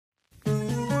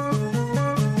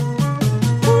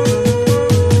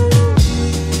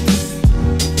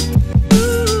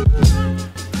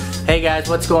guys,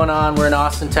 what's going on? We're in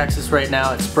Austin, Texas right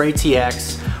now at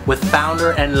SpraTX with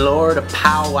founder and lord of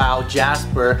Pow Wow,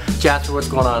 Jasper. Jasper, what's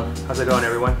going on? How's it going,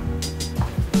 everyone?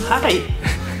 Hi.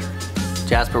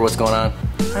 Jasper, what's going on?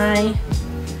 Hi.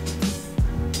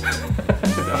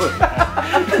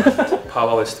 Pow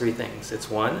Wow is three things. It's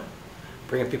one,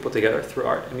 bringing people together through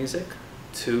art and music.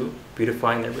 Two,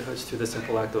 beautifying neighborhoods through the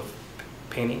simple act of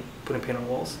painting, putting paint on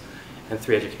walls. And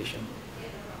three, education.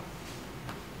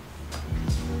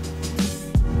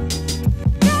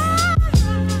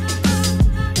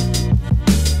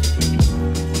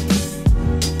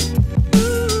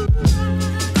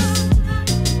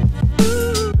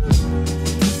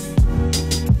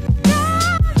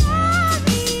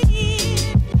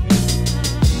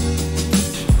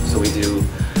 So we do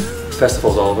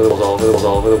festivals all over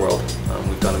the world.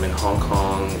 We've done them in Hong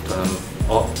Kong, we've done them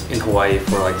in Hawaii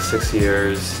for like 6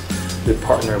 years. We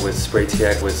partner with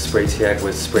SpraTX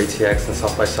and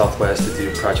South by Southwest to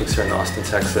do projects here in Austin,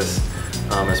 Texas,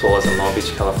 as well as in Long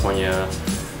Beach, California,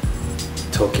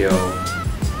 Tokyo,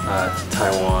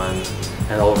 Taiwan,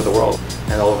 and all over the world.